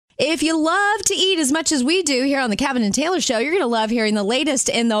If you love to eat as much as we do here on the Kevin and Taylor Show, you're going to love hearing the latest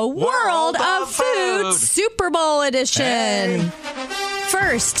in the world of food, Super Bowl edition. Hey.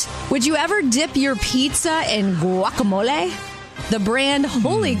 First, would you ever dip your pizza in guacamole? The brand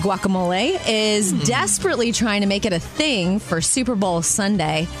Holy Guacamole is desperately trying to make it a thing for Super Bowl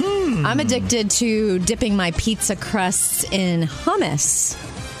Sunday. I'm addicted to dipping my pizza crusts in hummus,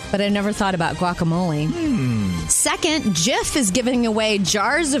 but I never thought about guacamole. Second, Jif is giving away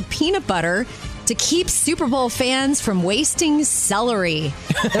jars of peanut butter to keep Super Bowl fans from wasting celery.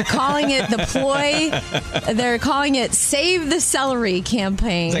 They're calling it the ploy. They're calling it Save the Celery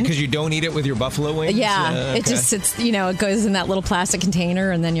campaign. Is that because you don't eat it with your buffalo wings? Yeah. Okay. It just sits, it goes in that little plastic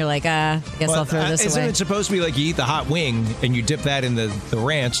container, and then you're like, I guess I'll throw this away. Isn't it supposed to be like you eat the hot wing and you dip that in the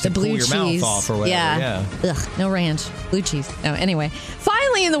ranch to cool your mouth off or whatever? Yeah. Ugh, no ranch. Blue cheese. No, anyway.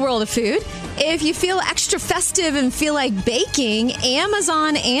 Finally, in the world of food, if you feel extra festive and feel like baking,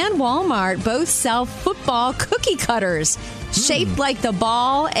 Amazon and Walmart both sell football cookie cutters shaped like the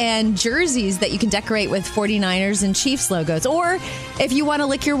ball and jerseys that you can decorate with 49ers and Chiefs logos. Or if you want to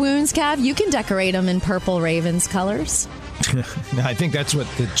lick your wounds, Cav, you can decorate them in purple Ravens colors. I think that's what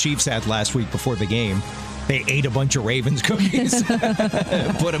the Chiefs had last week before the game. They ate a bunch of Ravens cookies,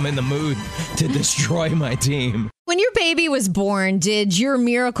 put them in the mood to destroy my team. When your baby was born, did your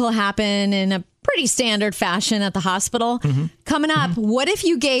miracle happen in a pretty standard fashion at the hospital? Coming up, what if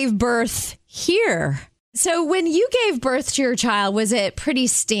you gave birth here? So when you gave birth to your child, was it pretty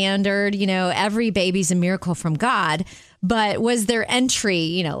standard? Every baby's a miracle from God. But was there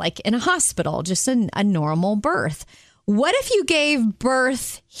entry, like in a hospital, just a normal birth? What if you gave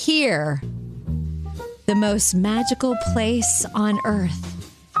birth here? The most magical place on earth.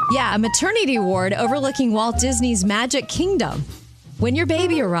 Yeah, a maternity ward overlooking Walt Disney's Magic Kingdom. When your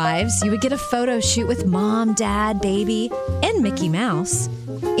baby arrives, you would get a photo shoot with mom, dad, baby, and Mickey Mouse.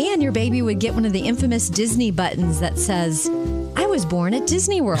 And your baby would get one of the infamous Disney buttons that says, I was born at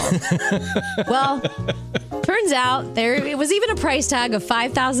Disney World. Well, turns out it was even a price tag of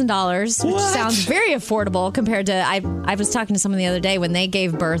 $5,000, which sounds very affordable compared to, I was talking to someone the other day, when they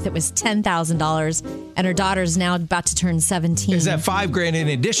gave birth, it was $10,000, and her daughter's now about to turn 17. Is that $5,000 in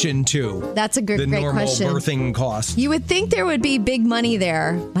addition to That's a great normal question. Birthing cost? You would think there would be big money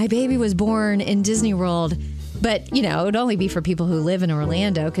there. My baby was born in Disney World. But, it would only be for people who live in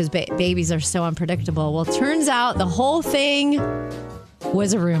Orlando because babies are so unpredictable. Well, turns out the whole thing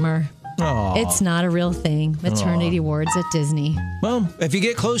was a rumor. Aww. It's not a real thing. Maternity wards at Disney. Well, if you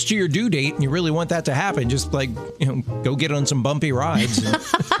get close to your due date and you really want that to happen, just go get on some bumpy rides.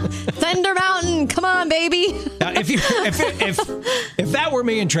 Thunder Mountain, come on, baby. Now, if that were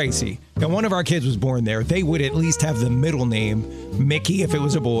me and Tracy, and one of our kids was born there, they would at least have the middle name Mickey if it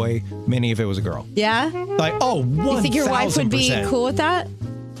was a boy, Minnie if it was a girl. Yeah? Like, 1,000%. You think your wife would be cool with that?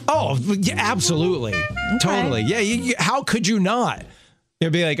 Oh, yeah, absolutely. Okay. Totally. Yeah, how could you not?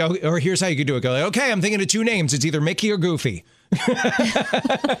 It'd be like, or here's how you could do it. Go like, okay, I'm thinking of two names. It's either Mickey or Goofy.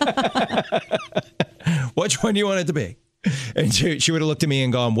 Which one do you want it to be? And she would have looked at me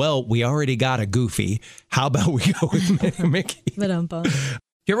and gone, well, we already got a Goofy. How about we go with Mickey?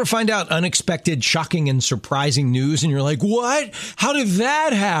 You ever find out unexpected, shocking, and surprising news and you're like, what? How did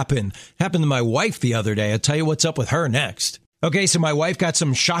that happen? It happened to my wife the other day. I'll tell you what's up with her next. Okay, so my wife got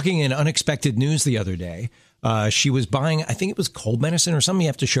some shocking and unexpected news the other day. She was buying, I think it was cold medicine or something you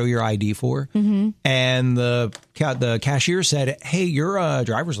have to show your ID for. Mm-hmm. And the cashier said, hey, your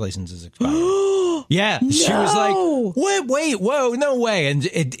driver's license is expired. Yeah. No. She was like, wait, whoa, no way. And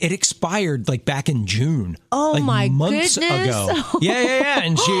it expired like back in June. Oh, like my months goodness. ago. Yeah.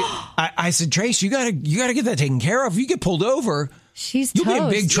 And I said, Trace, you gotta get that taken care of. If you get pulled over, you'll be in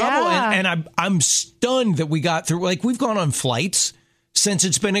big trouble. Yeah. And I'm stunned that we got through. Like, we've gone on flights since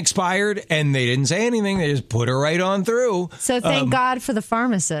it's been expired, and they didn't say anything. They just put her right on through. So thank God for the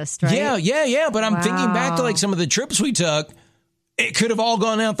pharmacist, right? Yeah. But I'm thinking back to like some of the trips we took. It could have all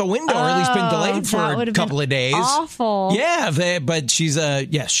gone out the window, or at least been delayed for a couple of days. Awful. Yeah, but she's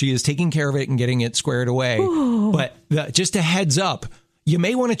she is taking care of it and getting it squared away. Ooh. But just a heads up. You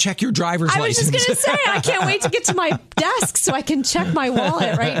may want to check your driver's license. I was just going to say, I can't wait to get to my desk so I can check my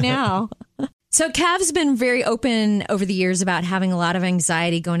wallet right now. So Cav's been very open over the years about having a lot of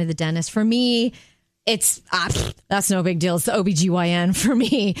anxiety going to the dentist. For me, that's no big deal. It's the OBGYN for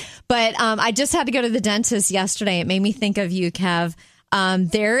me. But I just had to go to the dentist yesterday. It made me think of you, Cav.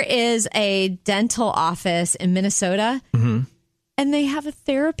 There is a dental office in Minnesota. Mm-hmm. and they have a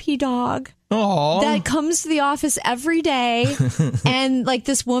therapy dog. Aww. That comes to the office every day. And like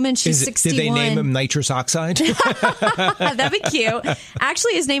this woman, she's 61. Did they name him Nitrous Oxide? That'd be cute.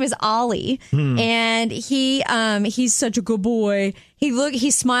 Actually, his name is Ollie. And he's such a good boy. He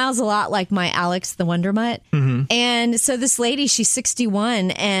smiles a lot like my Alex the Wonder Mutt. And so this lady, she's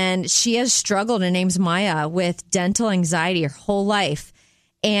 61 and she has struggled, her name's Maya, with dental anxiety her whole life.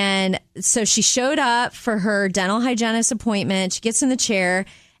 And so she showed up for her dental hygienist appointment. She gets in the chair.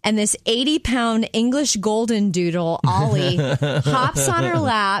 And this 80-pound English golden doodle, Ollie, hops on her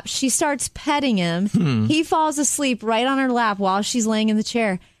lap. She starts petting him. He falls asleep right on her lap while she's laying in the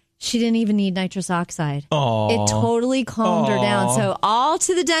chair. She didn't even need nitrous oxide. Aww. It totally calmed her down. So all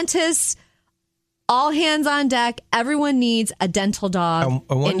to the dentist, all hands on deck. Everyone needs a dental dog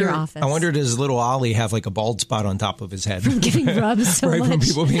in your office. I wonder, does little Ollie have like a bald spot on top of his head? From getting rubbed so right, much. from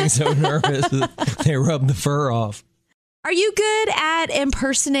people being so nervous that they rub the fur off. Are you good at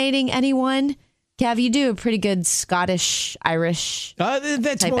impersonating anyone? Gav, you do a pretty good Scottish, Irish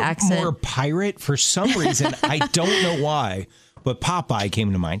that's type accent. More pirate for some reason. I don't know why, but Popeye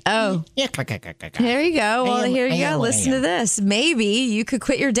came to mind. Oh. There you go. Well, here you go. Listen to this. Maybe you could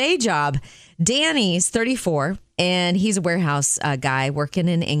quit your day job. Danny's 34, and he's a warehouse guy working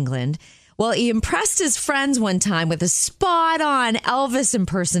in England. Well, he impressed his friends one time with a spot-on Elvis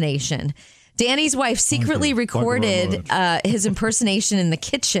impersonation. Danny's wife secretly recorded his impersonation in the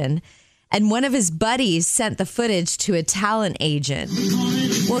kitchen, and one of his buddies sent the footage to a talent agent.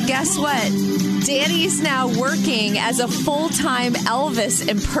 Well, guess what? Danny's now working as a full-time Elvis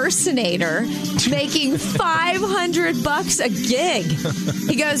impersonator, making $500 a gig.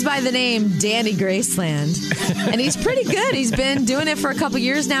 He goes by the name Danny Graceland, and he's pretty good. He's been doing it for a couple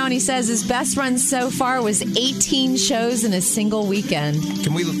years now, and he says his best run so far was 18 shows in a single weekend.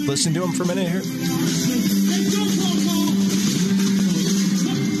 Can we listen to him for a minute here?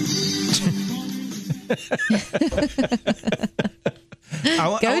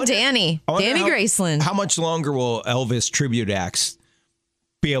 Danny. Danny Graceland. How much longer will Elvis tribute acts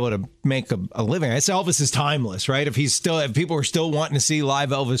be able to make a living? I guess Elvis is timeless, right? If people are still wanting to see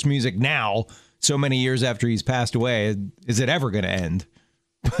live Elvis music now, so many years after he's passed away, is it ever going to end?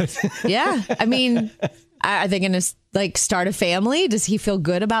 Yeah. I mean, are they going to start a family? Does he feel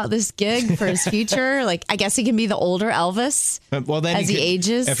good about this gig for his future? I guess he can be the older Elvis. Well, then as he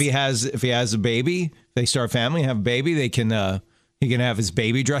ages. If he has a baby, they start a family, have a baby, they can he can have his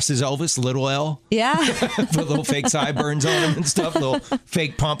baby dressed as Elvis, little L. Yeah. Put little fake sideburns on him and stuff, little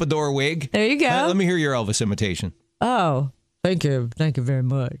fake pompadour wig. There you go. Let me hear your Elvis imitation. Oh, thank you. Thank you very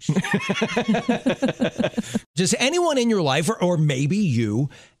much. Does anyone in your life, or maybe you,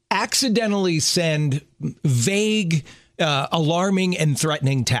 accidentally send vague, alarming, and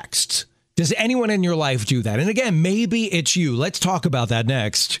threatening texts? Does anyone in your life do that? And again, maybe it's you. Let's talk about that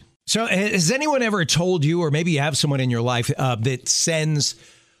next. So has anyone ever told you, or maybe you have someone in your life that sends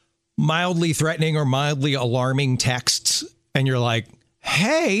mildly threatening or mildly alarming texts, and you're like,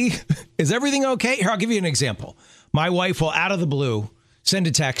 hey, is everything okay? Here, I'll give you an example. My wife will, out of the blue, send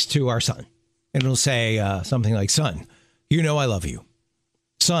a text to our son, and it'll say something like, son, you know I love you.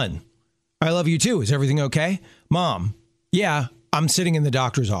 Son, I love you too. Is everything okay? Mom, yeah, I'm sitting in the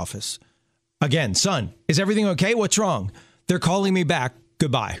doctor's office. Again, son, is everything okay? What's wrong? They're calling me back.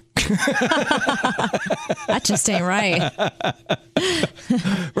 Goodbye. That just ain't right.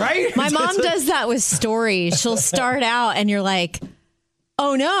 Right? My mom does that with stories. She'll start out and you're like,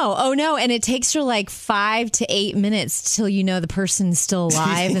 oh no. And it takes her 5 to 8 minutes till you know the person's still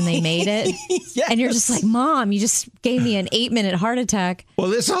alive and they made it. Yes. And you're just like, Mom, you just gave me an 8-minute heart attack. Well,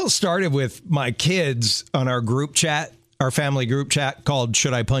 this all started with my kids on our group chat. Our family group chat called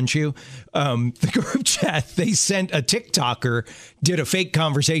Should I Punch You? The group chat, they sent a TikToker, did a fake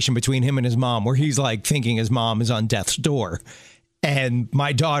conversation between him and his mom where he's thinking his mom is on death's door. And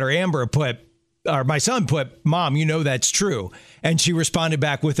my daughter Amber my son put, Mom, you know that's true. And she responded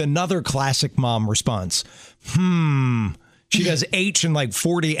back with another classic mom response. She does H and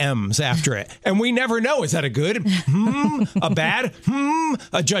 40 M's after it. And we never know. Is that a good? A bad?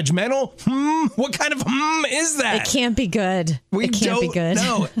 A judgmental? What kind of is that? It can't be good. It can't be good.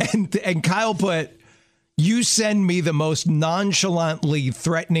 No. And Kyle put, you send me the most nonchalantly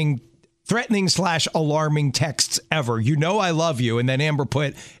threatening / alarming texts ever. You know I love you. And then Amber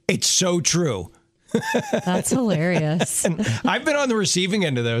put, it's so true. That's hilarious. And I've been on the receiving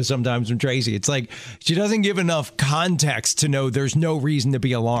end of those sometimes from Tracy. It's like she doesn't give enough context to know there's no reason to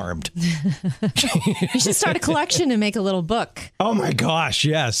be alarmed. You should start a collection and make a little book. Oh my gosh,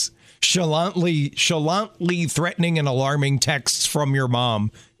 yes. Chalantly threatening and alarming texts from your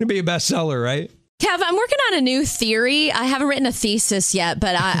mom. It'd be a bestseller, right? Kev, I'm working on a new theory. I haven't written a thesis yet,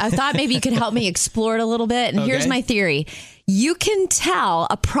 but I thought maybe you could help me explore it a little bit. And here's my theory. You can tell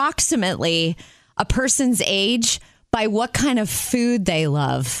approximately a person's age by what kind of food they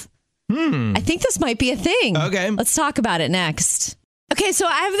love. I think this might be a thing. Okay. Let's talk about it next. Okay, so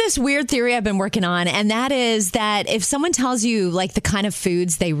I have this weird theory I've been working on, and that is that if someone tells you like the kind of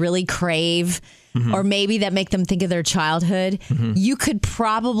foods they really crave, or maybe that make them think of their childhood, you could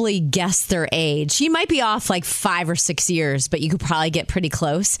probably guess their age. You might be off like 5 or 6 years, but you could probably get pretty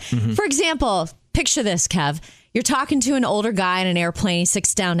close. For example, picture this, Kev. You're talking to an older guy in an airplane. He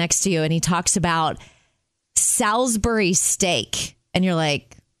sits down next to you, and he talks about Salisbury steak. And you're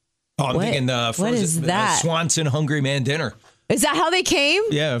like, I'm thinking what is that? Swanson Hungry Man dinner. Is that how they came?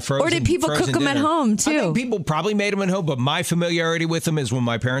 Yeah, frozen. Or did people cook them at home, too? I think people probably made them at home, but my familiarity with them is when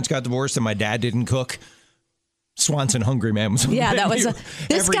my parents got divorced and my dad didn't cook. Swanson Hungry Man was on the menu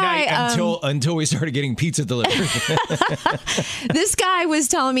this every guy night until we started getting pizza delivered. This guy was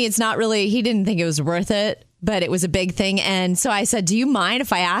telling me it's not really, he didn't think it was worth it, but it was a big thing. And so I said, do you mind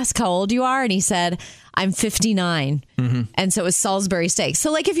if I ask how old you are? And he said, I'm 59. And so it was Salisbury steak.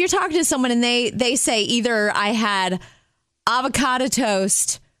 So like if you're talking to someone and they say either I had avocado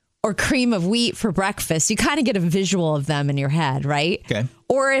toast or cream of wheat for breakfast, you kind of get a visual of them in your head, right? Okay.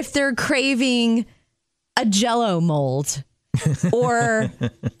 Or if they're craving a Jell-O mold or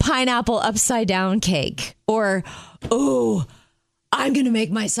pineapple upside down cake, or, oh, I'm going to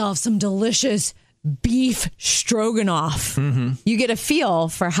make myself some delicious beef stroganoff. You get a feel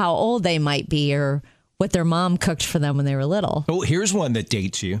for how old they might be or what their mom cooked for them when they were little. Oh, here's one that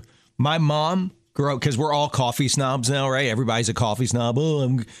dates you. My mom grew up, because we're all coffee snobs now, right? Everybody's a coffee snob.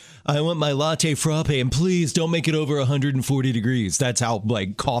 Oh, I want my latte frappe, and please don't make it over 140 degrees. That's how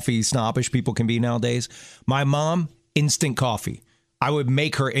like coffee snobbish people can be nowadays. My mom, instant coffee. I would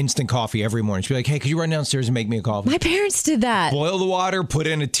make her instant coffee every morning. She'd be like, hey, could you run downstairs and make me a coffee? My parents did that. Boil the water, put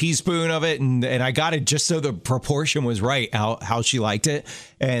in a teaspoon of it, and I got it just so the proportion was right, how she liked it.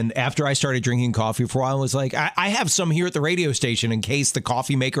 And after I started drinking coffee for a while, I was like, I have some here at the radio station in case the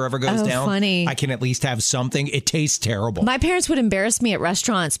coffee maker ever goes down. Funny. I can at least have something. It tastes terrible. My parents would embarrass me at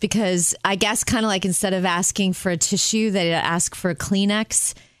restaurants because I guess kind of like instead of asking for a tissue, they'd ask for a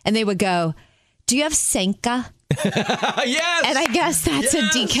Kleenex. And they would go, do you have Senka? Yes. And I guess that's a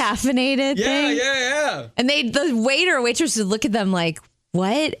decaffeinated thing. Yeah. And the waiter or waitress would look at them like,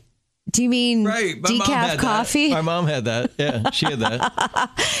 what? Do you mean decaf coffee? My mom had that. Yeah, she had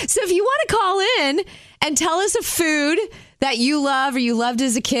that. So if you want to call in and tell us a food that you love or you loved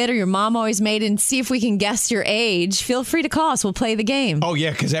as a kid or your mom always made and see if we can guess your age, feel free to call us. We'll play the game. Oh,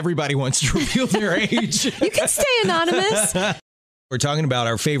 yeah, because everybody wants to reveal their age. You can stay anonymous. We're talking about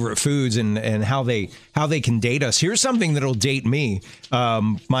our favorite foods and how they can date us. Here's something that'll date me.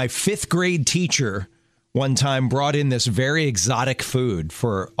 My 5th grade teacher one time brought in this very exotic food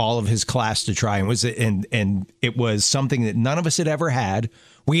for all of his class to try, and it was something that none of us had ever had.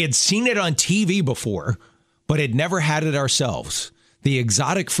 We had seen it on TV before, but had never had it ourselves. The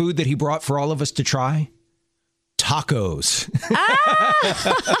exotic food that he brought for all of us to try. Tacos.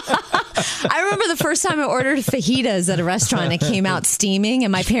 I remember the first time I ordered fajitas at a restaurant. It came out steaming,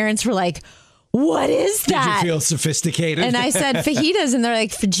 and my parents were like, what is that? Did you feel sophisticated? And I said fajitas, and they're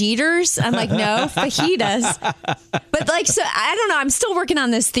like, fajitas? I'm like, no, fajitas. But like, so I don't know. I'm still working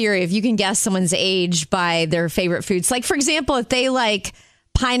on this theory if you can guess someone's age by their favorite foods. Like, for example, if they like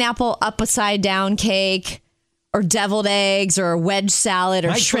pineapple upside down cake or deviled eggs or a wedge salad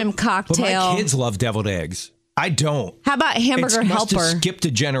or shrimp cocktail. But my kids love deviled eggs. I don't. How about hamburger helper? Must have skipped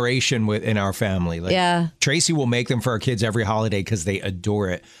a generation in our family. Like, Tracy will make them for our kids every holiday because they adore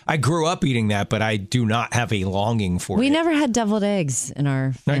it. I grew up eating that, but I do not have a longing for it. We never had deviled eggs in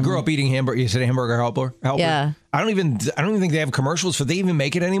our family. I grew up eating hamburger. You said hamburger helper? Yeah. I don't even think they have commercials for. They even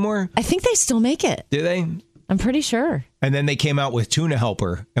make it anymore? I think they still make it. Do they? I'm pretty sure. And then they came out with tuna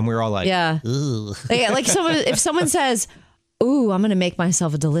helper, and we were all like, ugh. Like if someone says, ooh, I'm going to make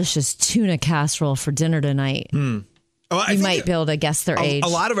myself a delicious tuna casserole for dinner tonight. You might be able to guess their age. A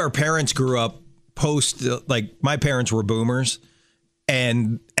lot of our parents grew up like my parents were boomers,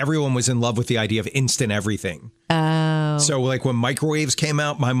 and everyone was in love with the idea of instant everything. Oh. So like when microwaves came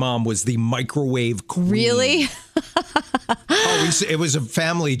out, my mom was the microwave queen. Really? It was a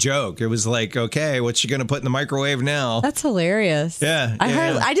family joke. It was like, okay, what's she going to put in the microwave now? That's hilarious. Yeah.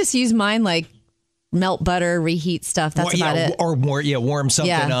 I just use mine like melt butter, reheat stuff. That's about it. Or more, warm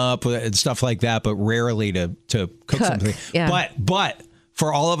something up and stuff like that, but rarely to cook something. Yeah. But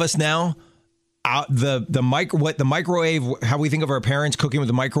for all of us now, the microwave, how we think of our parents cooking with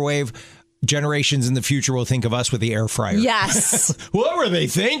the microwave, generations in the future will think of us with the air fryer. Yes. What were they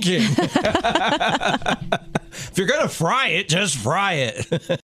thinking? If you're going to fry it, just fry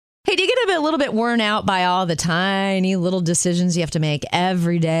it. Hey, do you get a little bit worn out by all the tiny little decisions you have to make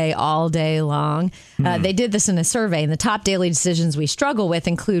every day, all day long? They did this in a survey, and the top daily decisions we struggle with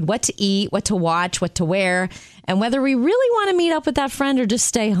include what to eat, what to watch, what to wear, and whether we really want to meet up with that friend or just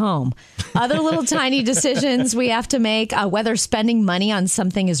stay home. Other little tiny decisions we have to make, whether spending money on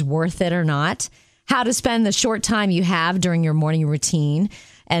something is worth it or not, how to spend the short time you have during your morning routine,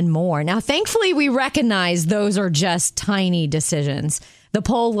 and more. Now, thankfully, we recognize those are just tiny decisions. The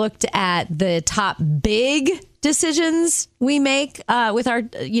poll looked at the top big decisions we make with our,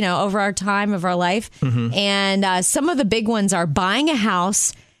 over our time of our life. Mm-hmm. And some of the big ones are buying a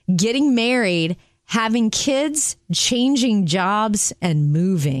house, getting married, having kids, changing jobs, and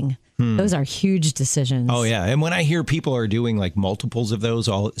moving. Those are huge decisions. Oh, yeah. And when I hear people are doing like multiples of those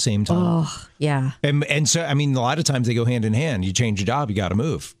all at the same time. Oh, yeah. And so, I mean, a lot of times they go hand in hand. You change a job, you got to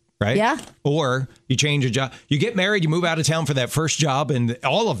move. Right? Yeah. Or you change a job. You get married, you move out of town for that first job, and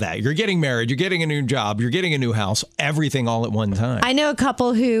all of that. You're getting married, you're getting a new job, you're getting a new house, everything all at one time. I know a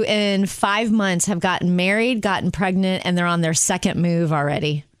couple who in 5 months have gotten married, gotten pregnant, and they're on their second move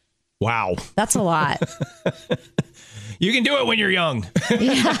already. Wow. That's a lot. You can do it when you're young.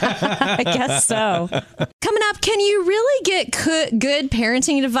 Yeah, I guess so. Coming up, can you really get good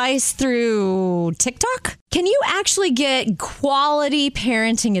parenting advice through TikTok? Can you actually get quality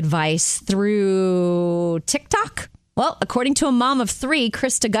parenting advice through TikTok? Well, according to a mom of 3,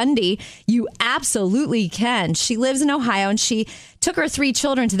 Krista Gundy, you absolutely can. She lives in Ohio, and she took her 3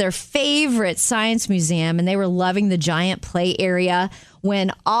 children to their favorite science museum, and they were loving the giant play area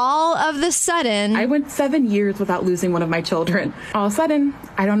when all of the sudden... I went 7 years without losing one of my children. All of a sudden,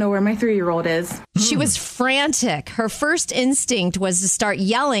 I don't know where my 3-year-old is. She was frantic. Her first instinct was to start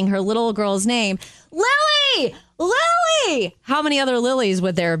yelling her little girl's name, Lily! Lily! How many other Lilies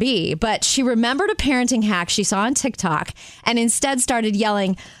would there be? But she remembered a parenting hack she saw on TikTok and instead started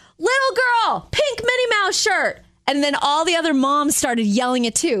yelling, little girl, pink Minnie Mouse shirt. And then all the other moms started yelling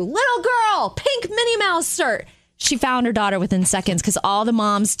it too. Little girl, pink Minnie Mouse shirt. She found her daughter within seconds because all the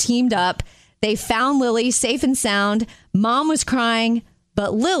moms teamed up. They found Lily safe and sound. Mom was crying,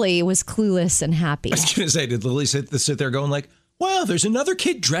 but Lily was clueless and happy. I was going to say, did Lily sit there going like, wow, there's another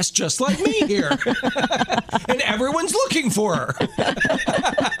kid dressed just like me here. And everyone's looking for her.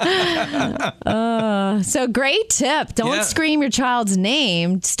 So great tip. Don't scream your child's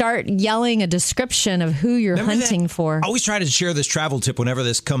name. Start yelling a description of who you're hunting for. I always try to share this travel tip whenever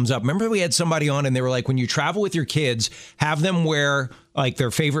this comes up. Remember we had somebody on and they were like, when you travel with your kids, have them wear like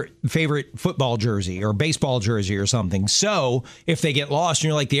their favorite football jersey or baseball jersey or something. So if they get lost and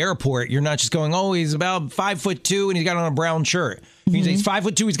you're like the airport, you're not just going, oh, he's about 5'2" and he's got on a brown shirt. Mm-hmm. He's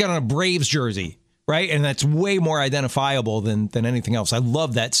 5'2", he's got on a Braves jersey, right? And that's way more identifiable than anything else. I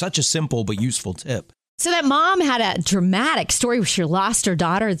love that. Such a simple but useful tip. So that mom had a dramatic story where she lost her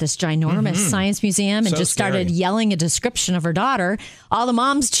daughter at this ginormous science museum and just started yelling a description of her daughter. All the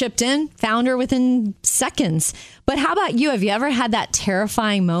moms chipped in, found her within seconds. But how about you? Have you ever had that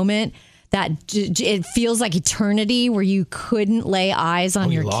terrifying moment that it feels like eternity where you couldn't lay eyes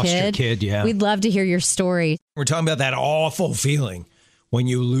on your lost kid? Your kid, yeah. We'd love to hear your story. We're talking about that awful feeling when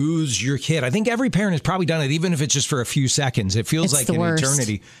you lose your kid. I think every parent has probably done it, even if it's just for a few seconds. It feels like an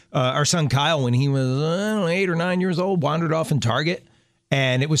eternity. Our son Kyle, when he was 8 or 9 years old, wandered off in Target.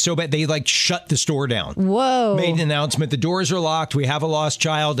 And it was so bad, they like shut the store down. Whoa. Made an announcement. The doors are locked. We have a lost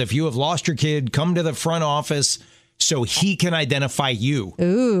child. If you have lost your kid, come to the front office so he can identify you.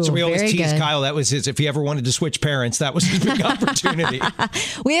 Ooh, so we always tease good. Kyle. That was his, if he ever wanted to switch parents, that was his big opportunity.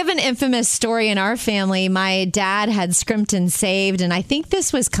 We have an infamous story in our family. My dad had scrimped and saved, and I think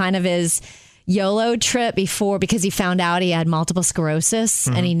this was kind of his YOLO trip because he found out he had multiple sclerosis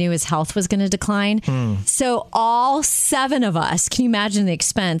and he knew his health was going to decline. So all 7 of us, can you imagine the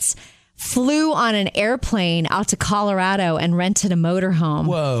expense, flew on an airplane out to Colorado and rented a motorhome.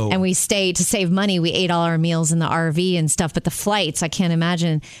 Whoa. And we stayed to save money. We ate all our meals in the RV and stuff, but the flights, I can't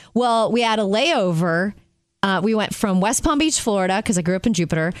imagine. Well, we had a layover. We went from West Palm Beach, Florida, because I grew up in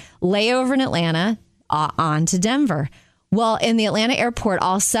Jupiter, layover in Atlanta, on to Denver. Well, in the Atlanta airport,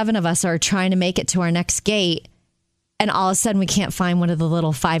 all 7 of us are trying to make it to our next gate. And all of a sudden, we can't find one of the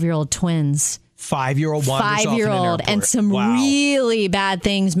little 5-year-old twins. 5-year-old wanders off in an airport. And some really bad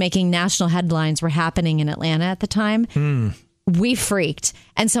things making national headlines were happening in Atlanta at the time. We freaked.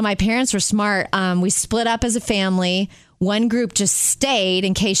 And so my parents were smart. We split up as a family. One group just stayed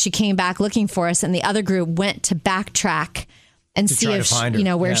in case she came back looking for us. And the other group went to backtrack and see if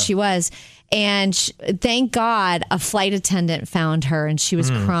where she was. And thank God a flight attendant found her, and she was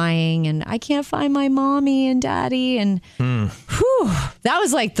crying, and I can't find my mommy and daddy. And that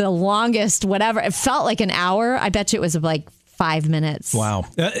was like the longest, whatever. It felt like an hour. I bet you it was like 5 minutes. Wow.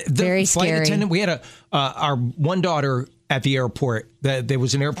 Very flight scary. Attendant, we had our one daughter at the airport. There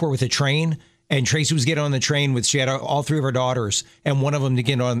was an airport with a train. And Tracy was getting on the train she had all three of her daughters, and one of them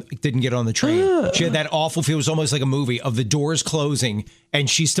didn't get on the train. She had that awful feel. It was almost like a movie of the doors kosing, and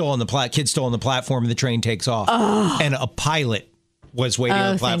she's still on the kid's still on the platform, and the train takes off. And a pilot was waiting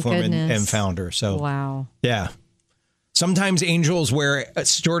on the platform and found her. So wow, yeah. Sometimes angels wear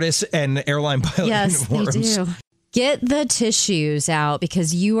stewardess and airline pilot uniforms. Yes, they do. Get the tissues out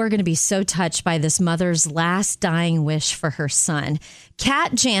because you are going to be so touched by this mother's last dying wish for her son.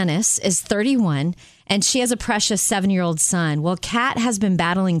 Kat Janice is 31 and she has a precious 7-year-old son. Well, Kat has been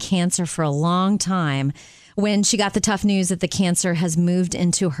battling cancer for a long time when she got the tough news that the cancer has moved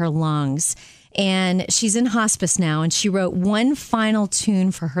into her lungs. And she's in hospice now, and she wrote one final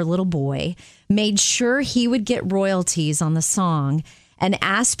tune for her little boy, made sure he would get royalties on the song, and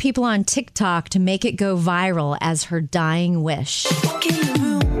asked people on TikTok to make it go viral as her dying wish.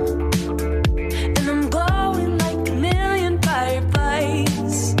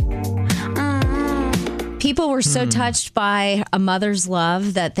 People were so touched by a mother's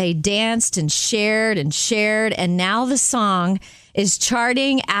love that they danced and shared, and now the song is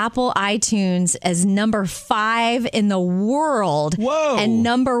charting Apple iTunes as number 5 in the world. Whoa. And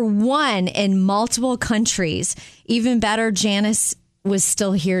number 1 in multiple countries. Even better, Janice was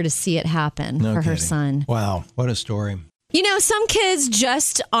still here to see it happen for her son. Wow, what a story. You know, some kids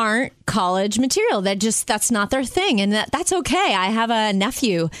just aren't college material. That's not their thing, and that's okay. I have a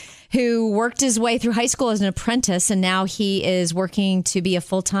nephew who worked his way through high school as an apprentice, and now he is working to be a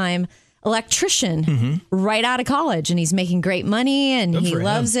full-time electrician right out of college, and he's making great money, and he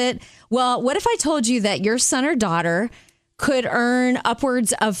loves it. Well, what if I told you that your son or daughter could earn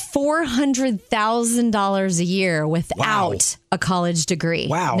upwards of $400,000 a year without a college degree?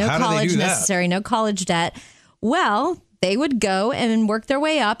 Wow. No How college do they do necessary, no college debt. Well, they would go and work their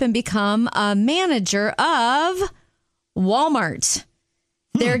way up and become a manager of Walmart.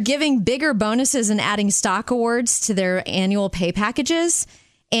 They're giving bigger bonuses and adding stock awards to their annual pay packages.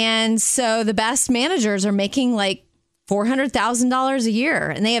 And so the best managers are making like $400,000 a year,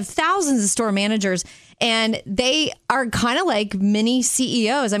 and they have thousands of store managers, and they are kind of like mini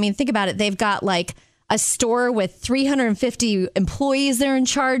CEOs. I mean, think about it. They've got like a store with 350 employees they're in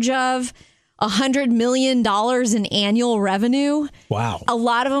charge of, $100 million in annual revenue. Wow. A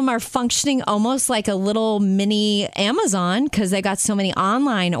lot of them are functioning almost like a little mini Amazon because they got so many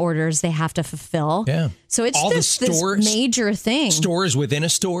online orders they have to fulfill. Yeah. So it's this major thing. Stores within a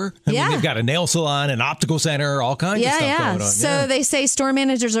store. I mean, they've got a nail salon, an optical center, all kinds of stuff going on. So they say store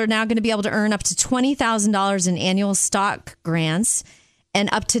managers are now going to be able to earn up to $20,000 in annual stock grants and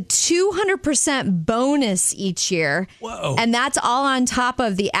up to 200% bonus each year. Whoa. And that's all on top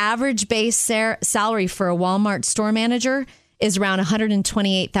of the average base salary for a Walmart store manager is around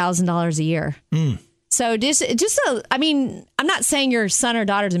 $128,000 a year. So I'm not saying your son or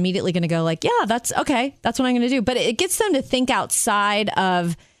daughter is immediately going to go like, yeah, that's okay. That's what I'm going to do. But it gets them to think outside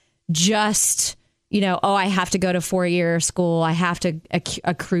of just, I have to go to 4-year school. I have to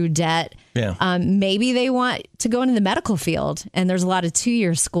accrue debt. Yeah. Maybe they want to go into the medical field, and there's a lot of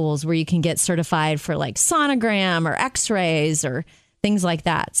 2-year schools where you can get certified for like sonogram or x-rays or things like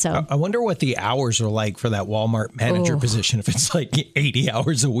that. So I wonder what the hours are like for that Walmart manager position. If it's like 80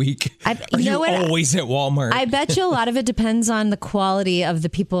 hours a week, are you always at Walmart? I bet you a lot of it depends on the quality of the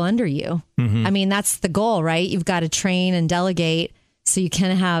people under you. I mean, that's the goal, right? You've got to train and delegate so you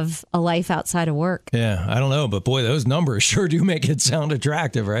can have a life outside of work. Yeah, I don't know, but boy, those numbers sure do make it sound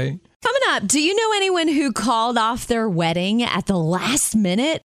attractive, right? Coming up, do you know anyone who called off their wedding at the last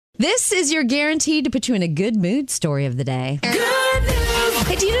minute? This is your guaranteed to put you in a good mood story of the day. Good news.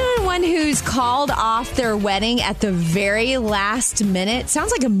 Hey, do you know anyone who's called off their wedding at the very last minute?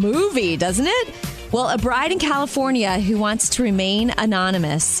 Sounds like a movie, doesn't it? Well, a bride in California who wants to remain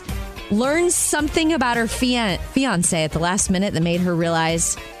anonymous learned something about her fiance at the last minute that made her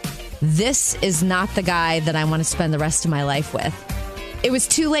realize this is not the guy that I want to spend the rest of my life with. It was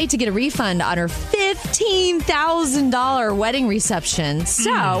too late to get a refund on her $15,000 wedding reception.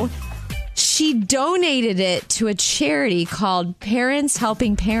 So she donated it to a charity called Parents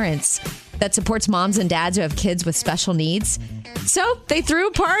Helping Parents that supports moms and dads who have kids with special needs. So they threw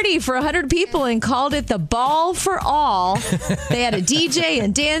a party for 100 people and called it the Ball for All. They had a DJ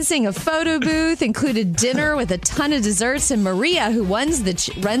and dancing, a photo booth, included dinner with a ton of desserts. And Maria, who runs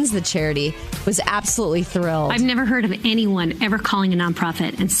the charity, was absolutely thrilled. I've never heard of anyone ever calling a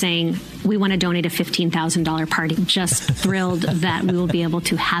nonprofit and saying, we want to donate a $15,000 party. Just thrilled that we will be able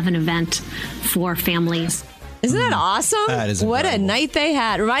to have an event for families. Isn't that awesome? That is what incredible. a night they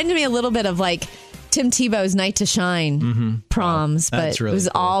had. Reminded me a little bit of like Tim Tebow's Night to Shine proms, but really it was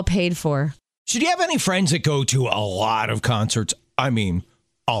cool. all paid for. Should you have any friends that go to a lot of concerts? I mean,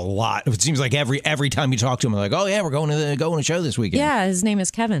 a lot. It seems like every time you talk to them, they're like, oh yeah, we're going to a show this weekend. Yeah, his name is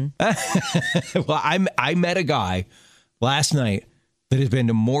Kevin. Well, I met a guy last night that has been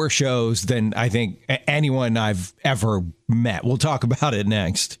to more shows than I think anyone I've ever met. We'll talk about it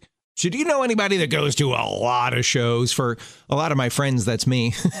next. Should you know anybody that goes to a lot of shows? For a lot of my friends, that's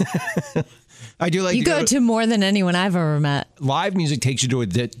me. I do like You go to more than anyone I've ever met. live music takes you to a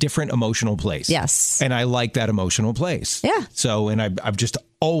different emotional place. Yes. And I like that emotional place. Yeah. So, and I've just,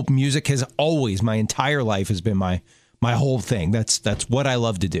 music has always, my entire life has been my whole thing. That's what I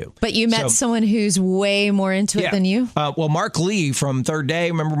love to do. But you met someone who's way more into it than you? Well, Mark Lee from Third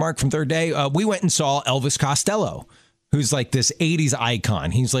Day, remember Mark from Third Day? We went and saw Elvis Costello, who's like this 80s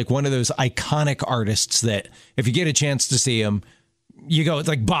icon. He's like one of those iconic artists that if you get a chance to see him, you go, it's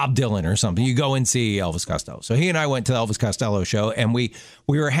like Bob Dylan or something. You go and see Elvis Costello. So he and I went to the Elvis Costello show, and we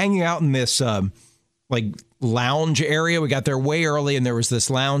were hanging out in this like lounge area. We got there way early, and there was this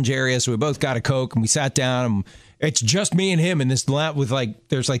lounge area. So we both got a Coke, and we sat down. And it's just me and him in this lounge with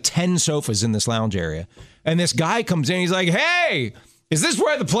there's 10 sofas in this lounge area. And this guy comes in. He's like, hey, is this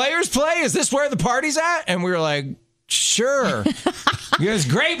where the players play? Is this where the party's at? And we were like, sure. He goes,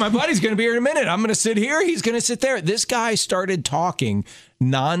 great. My buddy's going to be here in a minute. I'm going to sit here. He's going to sit there. This guy started talking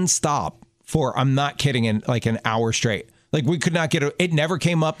nonstop for, I'm not kidding, in like an hour straight. Like we could not it never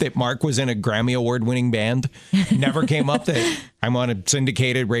came up that Mark was in a Grammy Award winning band. Never came up that I'm on a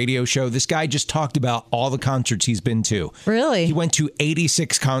syndicated radio show. This guy just talked about all the concerts he's been to. Really? He went to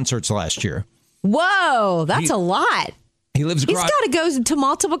 86 concerts last year. Whoa, that's a lot. He lives He's got to go to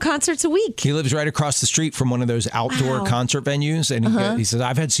multiple concerts a week. He lives right across the street from one of those outdoor concert venues. And he says,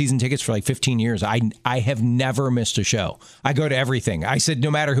 I've had season tickets for like 15 years. I have never missed a show. I go to everything. I said, no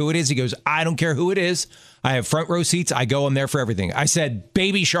matter who it is. He goes, I don't care who it is. I have front row seats. I go in there for everything. I said,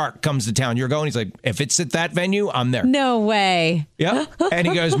 Baby Shark comes to town. You're going? He's like, if it's at that venue, I'm there. No way. Yep. And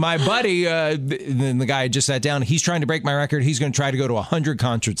he goes, my buddy, then the guy just sat down. He's trying to break my record. He's going to try to go to 100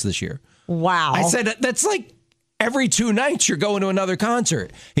 concerts this year. Wow. I said, that's like every 2 nights you're going to another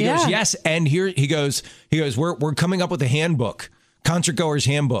concert. He goes, yes. And here he goes, we're coming up with a handbook, concert goer's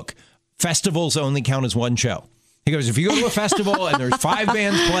handbook. Festivals only count as one show. He goes, if you go to a festival and there's 5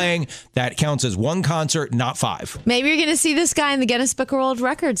 bands playing, that counts as one concert, not 5. Maybe you're going to see this guy in the Guinness Book of World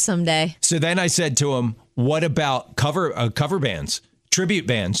Records someday. So then I said to him, what about cover bands, tribute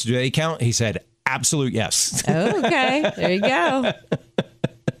bands? Do they count? He said, absolute yes. Okay, there you go.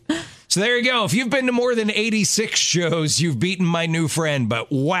 So there you go. If you've been to more than 86 shows, you've beaten my new friend.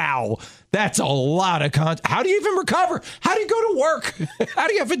 But wow, that's a lot of concerts. How do you even recover? How do you go to work? How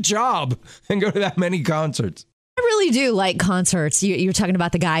do you have a job and go to that many concerts? I really do like concerts. You're talking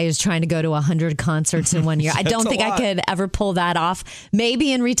about the guy who's trying to go to 100 concerts in 1 year. I don't think I could ever pull that off.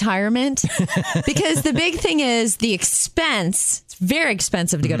 Maybe in retirement, because the big thing is the expense. It's very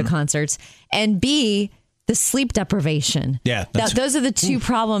expensive to go to concerts, and B, the sleep deprivation. Yeah. Those are the two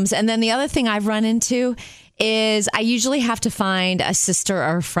problems. And then the other thing I've run into is I usually have to find a sister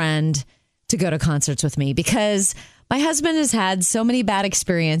or a friend to go to concerts with me, because my husband has had so many bad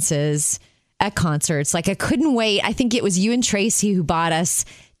experiences at concerts. Like I couldn't wait. I think it was you and Tracy who bought us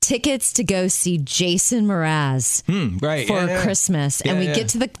tickets to go see Jason Mraz for Christmas. And we get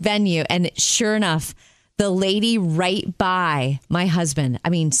to the venue, and sure enough, the lady right by my husband, I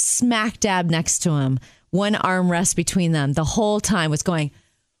mean, smack dab next to him, one armrest between them, the whole time was going,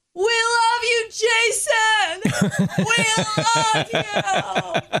 "We love you, Jason. We love you."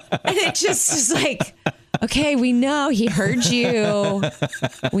 And it just is like, okay, we know he heard you.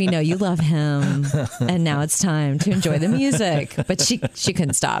 We know you love him. And now it's time to enjoy the music. But she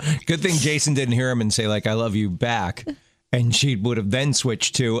couldn't stop. Good thing Jason didn't hear him and say, like, I love you back. And she would have then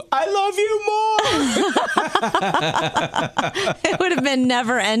switched to, I love you more. It would have been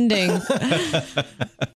never ending.